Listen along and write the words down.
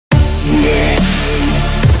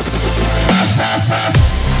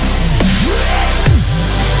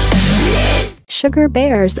Sugar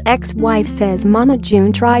Bear's ex-wife says Mama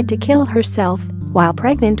June tried to kill herself while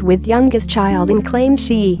pregnant with youngest child and claims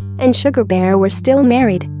she and Sugar Bear were still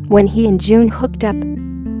married when he and June hooked up.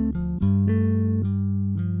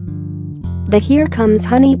 The Here Comes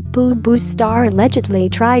Honey Boo Boo star allegedly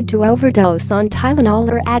tried to overdose on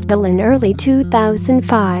Tylenol or Advil in early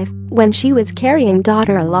 2005 when she was carrying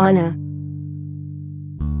daughter Alana.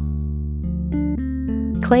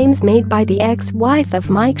 Claims made by the ex-wife of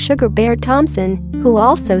Mike Sugar Bear Thompson, who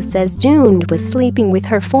also says June was sleeping with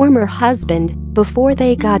her former husband before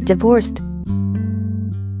they got divorced.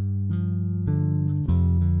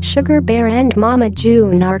 Sugar Bear and Mama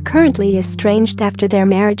June are currently estranged after their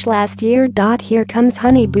marriage last year. Here Comes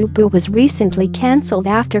Honey Boo Boo was recently cancelled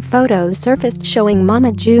after photos surfaced showing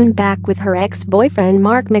Mama June back with her ex-boyfriend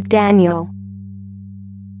Mark McDaniel.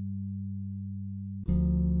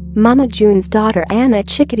 Mama June's daughter Anna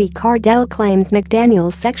Chickadee Cardell claims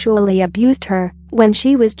McDaniel sexually abused her when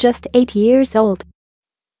she was just 8 years old.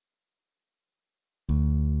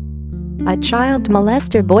 A child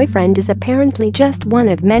molester boyfriend is apparently just one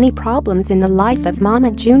of many problems in the life of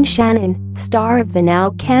Mama June Shannon, star of the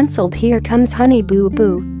now cancelled Here Comes Honey Boo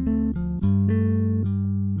Boo.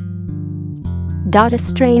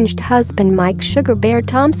 Estranged husband Mike Sugar Bear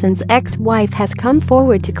Thompson's ex-wife has come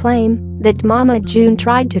forward to claim that Mama June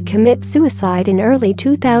tried to commit suicide in early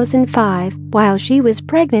 2005 while she was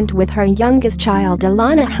pregnant with her youngest child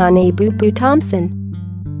Alana Honey Boo Boo Thompson.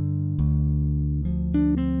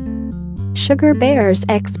 Sugar Bear's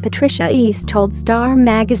ex Patricia East told Star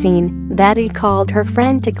magazine that he called her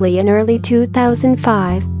frantically in early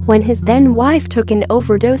 2005 when his then-wife took an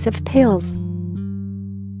overdose of pills.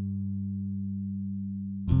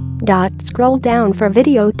 Scroll down for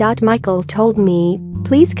video. Michael told me,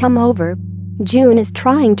 "Please come over. June is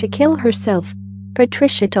trying to kill herself,"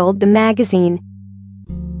 Patricia told the magazine.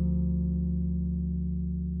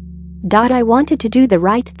 "I wanted to do the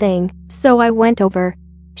right thing, so I went over.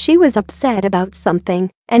 She was upset about something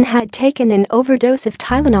and had taken an overdose of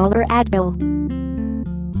Tylenol or Advil.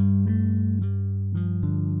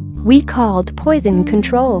 We called poison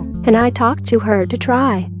control and I talked to her to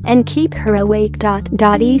try and keep her awake."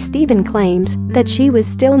 East even claims that she was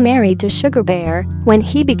still married to Sugar Bear when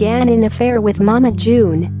he began an affair with Mama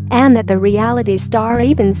June and that the reality star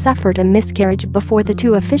even suffered a miscarriage before the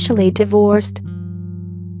two officially divorced.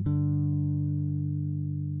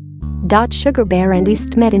 Sugar Bear and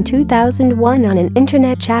East met in 2001 on an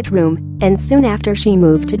internet chat room, and soon after she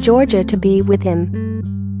moved to Georgia to be with him.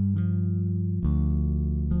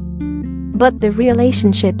 But the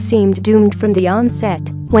relationship seemed doomed from the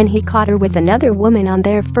onset when he caught her with another woman on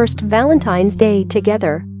their first Valentine's Day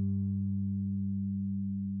together.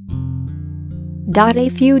 A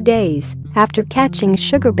few days after catching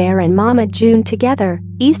Sugar Bear and Mama June together,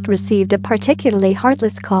 East received a particularly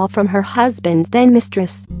heartless call from her husband's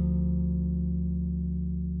then-mistress.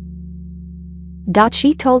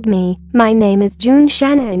 She told me, "My name is June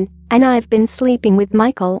Shannon, and I've been sleeping with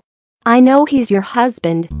Michael. I know he's your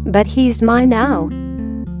husband, but he's mine now."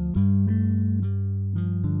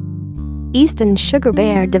 East and Sugar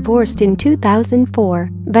Bear divorced in 2004,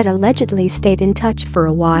 but allegedly stayed in touch for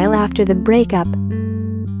a while after the breakup.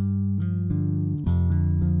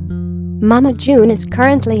 Mama June is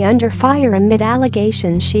currently under fire amid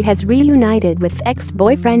allegations she has reunited with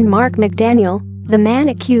ex-boyfriend Mark McDaniel, the man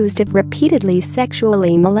accused of repeatedly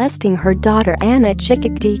sexually molesting her daughter Anna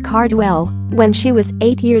Chickadee Cardell when she was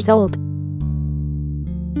 8 years old.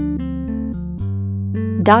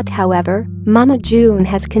 However, Mama June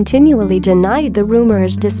has continually denied the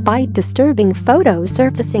rumors despite disturbing photos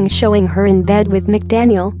surfacing showing her in bed with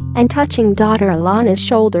McDaniel and touching daughter Alana's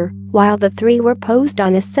shoulder while the three were posed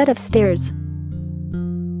on a set of stairs.